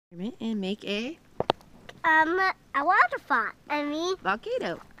And make a waterfall.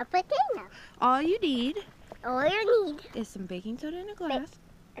 volcano. A volcano. All you need is some baking soda in a glass.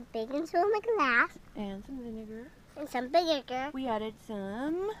 A baking soda in a glass. And some vinegar. And some vinegar. We added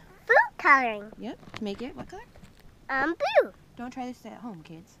some food coloring. Yep, to make it what color? Blue. Don't try this at home,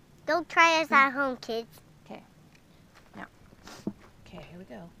 kids. Don't try this at home, kids. Okay. Now. Okay, here we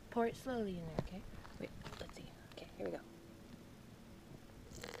go. Pour it slowly in there, okay? Wait, let's see. Okay, here we go.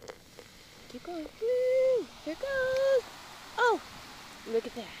 Keep going. Woo! Here it goes. Oh! Look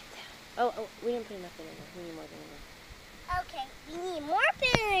at that. Oh, we didn't put enough vinegar. We need more vinegar. Okay, we need more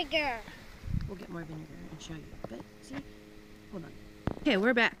vinegar. We'll get more vinegar and show you. But see? Hold on. Okay,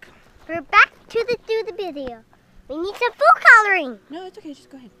 we're back. We're back to do the video. We need some food coloring. No, it's okay. Just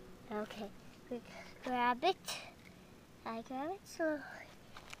go ahead. Okay. We grab it. I grab it slowly.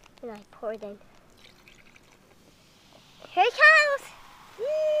 And I pour it in. Here it comes. Woo!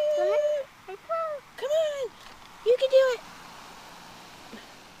 Here it comes. Come on. You can do it.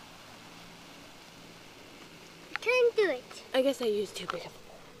 I can't do it. I guess I used too big of a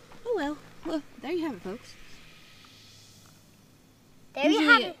bowl. Oh well. Well, there you have it, folks. There you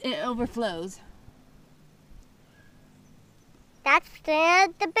have it. It overflows. That's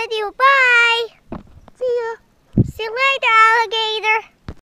the video. Bye. See ya. See you later, alligator.